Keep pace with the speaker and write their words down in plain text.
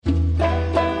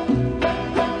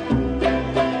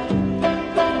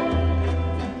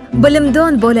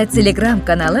Bilimdon bola Telegram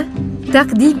kanali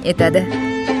taqdim etadi.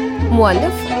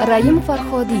 Muallif Raim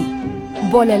Farhodий.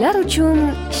 Bolalar uchun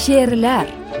she'rlar.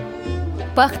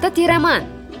 Pahta teraman.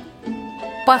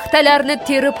 Paxtalarni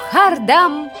terib har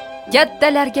dam,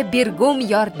 kattalarga bergum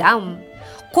yordam.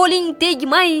 Qo'ling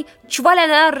tegmay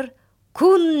chuvalanar,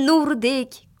 kun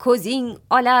nurdek ko'zing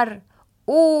olar.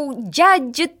 U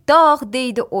jajji tog'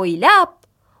 deydi o'ylab,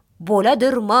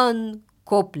 bo'ladirman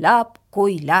ko'plab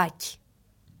ko'ylak.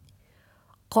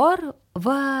 Qor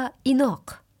va inoq.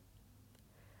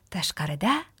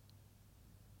 Tashqarida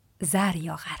zar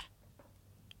yog'ar.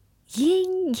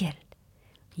 Yengil,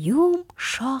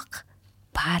 yumshoq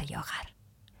par yog'ar.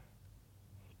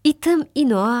 Itim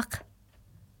inoq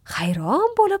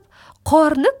hayron bo'lib,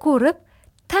 qorni ko'rib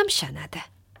tamshanadi.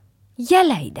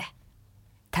 Yalaydi.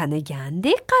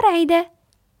 Tanigandek qaraydi.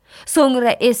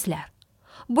 So'ngra eslar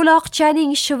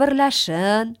buloqchaning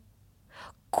shivirlashin,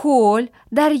 ko'l,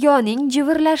 daryoning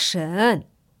jivirlashin.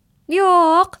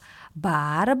 Yo'q,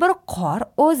 baribir qor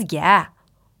o'zga.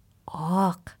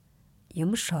 Oq,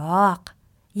 yumshoq,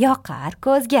 yoqar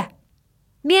ko'zga.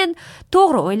 Men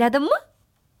to'g'ri o'yladimmi?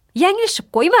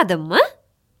 Yanglishib qo'ymadimmi?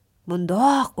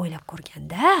 Bundoq o'ylab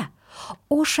ko'rganda,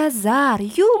 o'sha zar,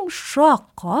 yumshoq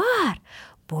qor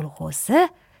bo'lg'usi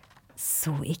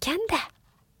suv ekanda.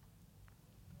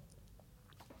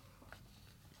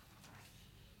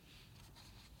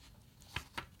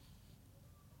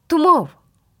 Tumov.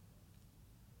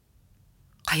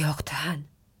 Qayoqdan?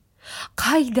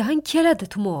 Qaydan keladi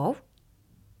Tumov?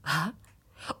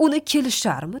 Uni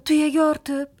kelisharmi tuyaga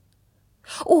ortib?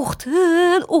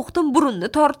 O'qtin burunni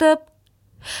tortib.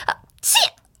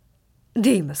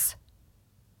 Deymiz.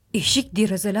 Eshik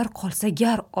derazalar qolsa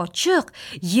gar ochiq,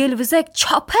 yelvizak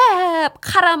chopib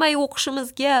qaramay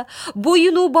o'qishimizga,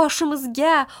 bo'yinu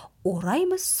boshimizga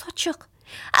o'raymiz sochiq.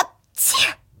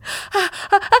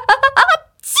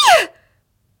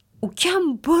 Ukam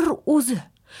bir o'zi,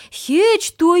 hech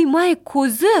to'ymay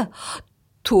ko'zi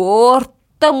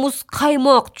 4ta muz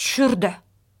qaymoq tushirdi.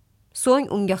 So'ng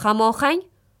unga hamohang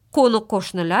qo'ni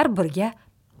qo'shnilar birga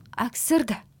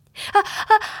aksirdi.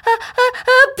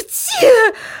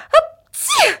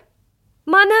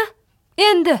 Mana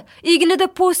endi ignida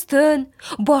po'stin,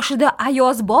 boshida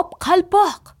ayozbob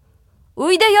qalpoq.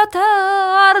 Uyda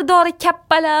yotar dori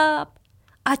kappalab,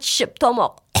 achishib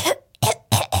tomoq.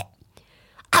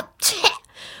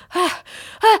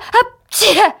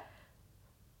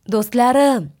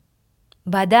 Do'stlarim,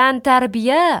 badan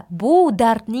tarbiya bu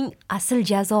dardning asl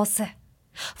jazosi.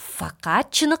 Faqat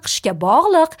chiniqishga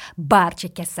bog'liq barcha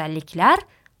kasalliklar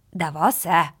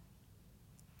davosi.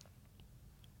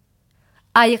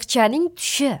 Ayiqchaning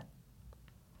tushi.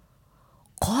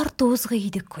 Qor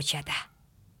to'zg'iydi ko'chada.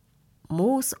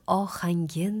 Muz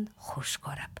ohangin xush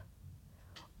ko'rib.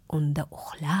 Unda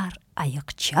uxlar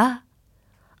ayiqcha,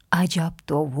 ajab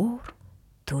tovur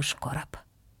tush ko'rib.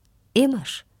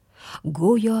 Emish,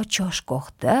 go'yo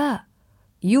choshgohda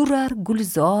yurar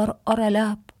gulzor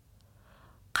oralab.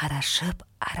 Qarashib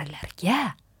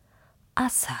arilarga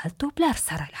asal to'plar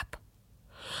saralab.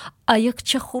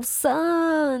 Ayiqcha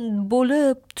xursand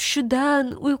bo'lib tushidan,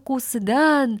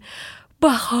 uyqusidan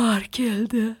bahor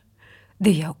keldi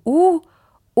deya u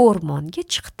o'rmonga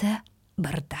chiqdi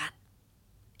birdan.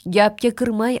 Gapga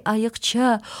kirmay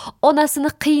ayiqcha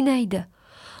onasini qiynaydi.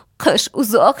 Qish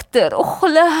uzoqdir,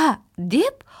 uxla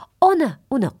deb ona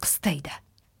uni qistaydi.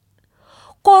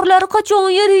 Qorlar qachon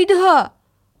yeriydi?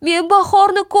 Men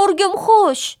bahorni ko'rgim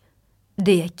xush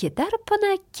deya ketar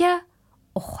pinakka,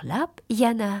 uxlab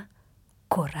yana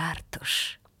ko'rar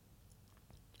tush.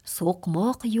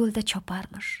 So'qmoq yo'lda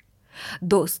choparmish,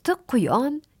 do'sti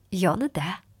quyon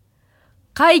yonida.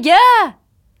 Qayga?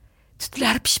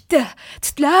 Tutlar pishibdi,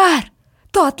 tutlar,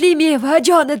 totli meva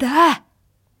jonida.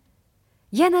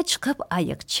 Yana chiqib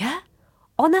ayiqcha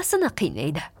onasini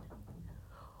qiynaydi.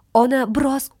 Ona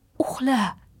biroz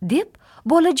uxla deb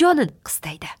bolajonin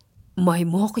qistaydi.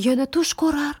 Maymoq yana tush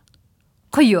ko'rar.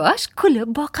 Quyosh kulib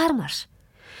boqarmish.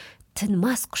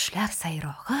 Tinmas qushlar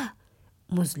sayrog'i,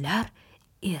 muzlar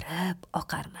erib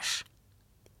oqarmish.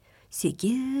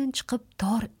 Sekin chiqib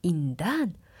tor indan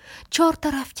chor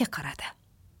tarafga qaradi.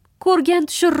 Ko'rgan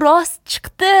tushi rost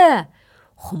chiqdi.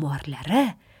 Xumorlari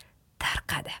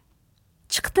tarqadi.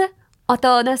 Chiqdi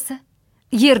ota-onasi.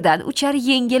 Yerdan uchar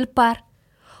yengil par.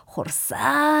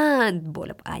 Xursand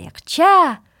bo'lib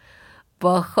ayiqcha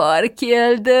bahor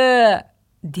keldi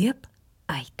deb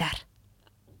aytar.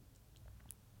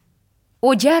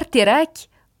 Ўжар, terak,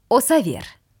 ўсавер.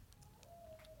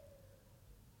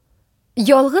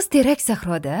 Yolg'iz terak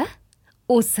sahroda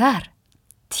o'sar,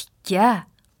 tikka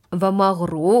va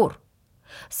mag'rur.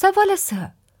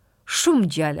 Savolasa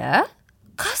shumjala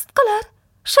qasd qilar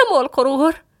shamol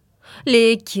qurg'ur.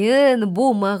 Lekin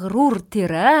bu mag'rur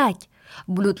terak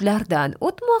bulutlardan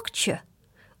o'tmoqchi.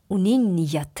 Uning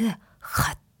niyati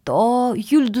hatto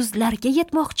yulduzlarga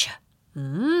yetmoqchi.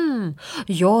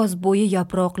 Yoz bo'yi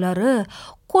yaproqlari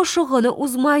qo'shig'ini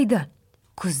uzmaydi.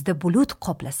 Kuzda bulut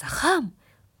qoplasa ham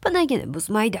pinagini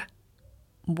buzmaydi.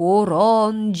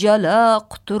 Bo'ron jala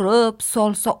quturib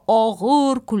solsa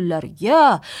og'ir kunlarga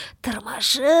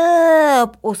tirmashib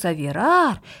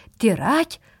o'saverar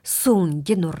terak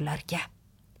so'nggi nurlarga.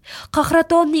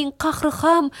 Qahratonning qahri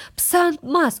ham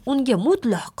pisandmas unga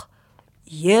mutlaq.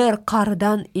 Yer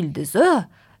qaridan ildizi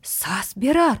sas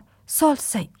berar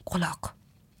solsang quloq.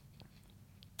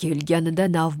 Kelganida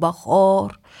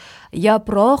navbahor,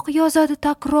 yaproq yozadi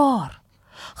takror.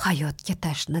 Hayotga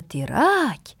tashna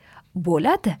terak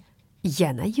bo'ladi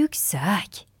yana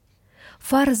yuksak.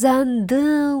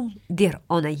 Farzandim der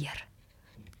ona yer,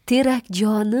 terak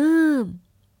jonim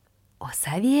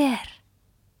ўсавер.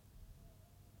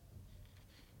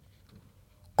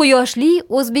 Quyoshli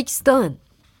O'zbekiston.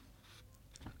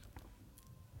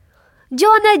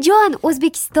 Jonajon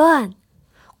O'zbekiston,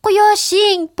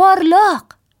 quyoshing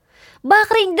porloq,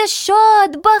 bag'ringda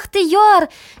shod baxtiyor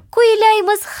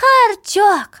kuylaymiz har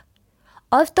choq.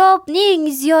 Oftobning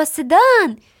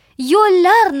ziyosidan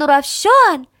yo'llar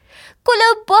nurafshon,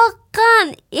 kulib boqqan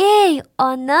ey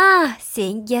ona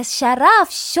senga sharaf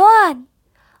shon.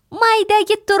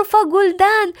 Maydagi turfa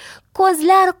guldan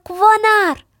ko'zlar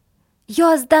quvonar,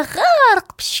 yozda g'arq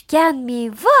pishgan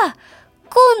meva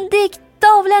kundek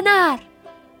tovlanar.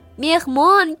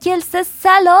 Mehmon kelsa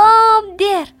salom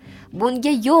der,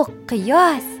 bunga yo'q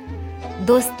qiyos.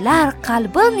 Do'stlar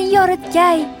qalbin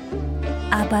yoritgay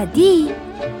abadiy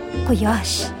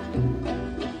quyosh.